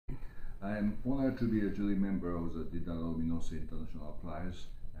I am honored to be a jury member of the Dedalo Minosse International Prize,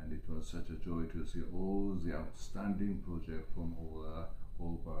 and it was such a joy to see all the outstanding projects from all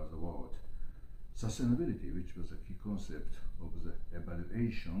over the world. Sustainability, which was a key concept of the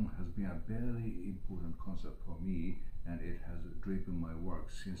evaluation, has been a very important concept for me, and it has driven my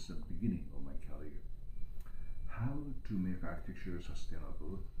work since the beginning of my career. How to make architecture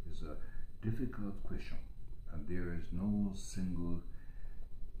sustainable is a difficult question, and there is no single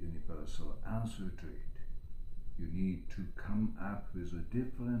universal answer to it. You need to come up with a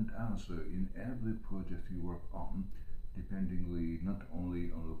different answer in every project you work on, depending not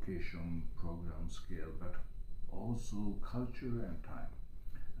only on location, program scale, but also culture and time.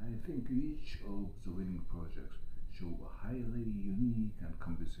 I think each of the winning projects show a highly unique and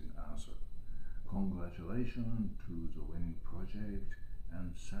convincing answer. Congratulations to the winning project,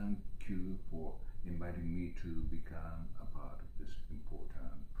 and thank you for inviting me to become a part of this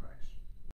important project.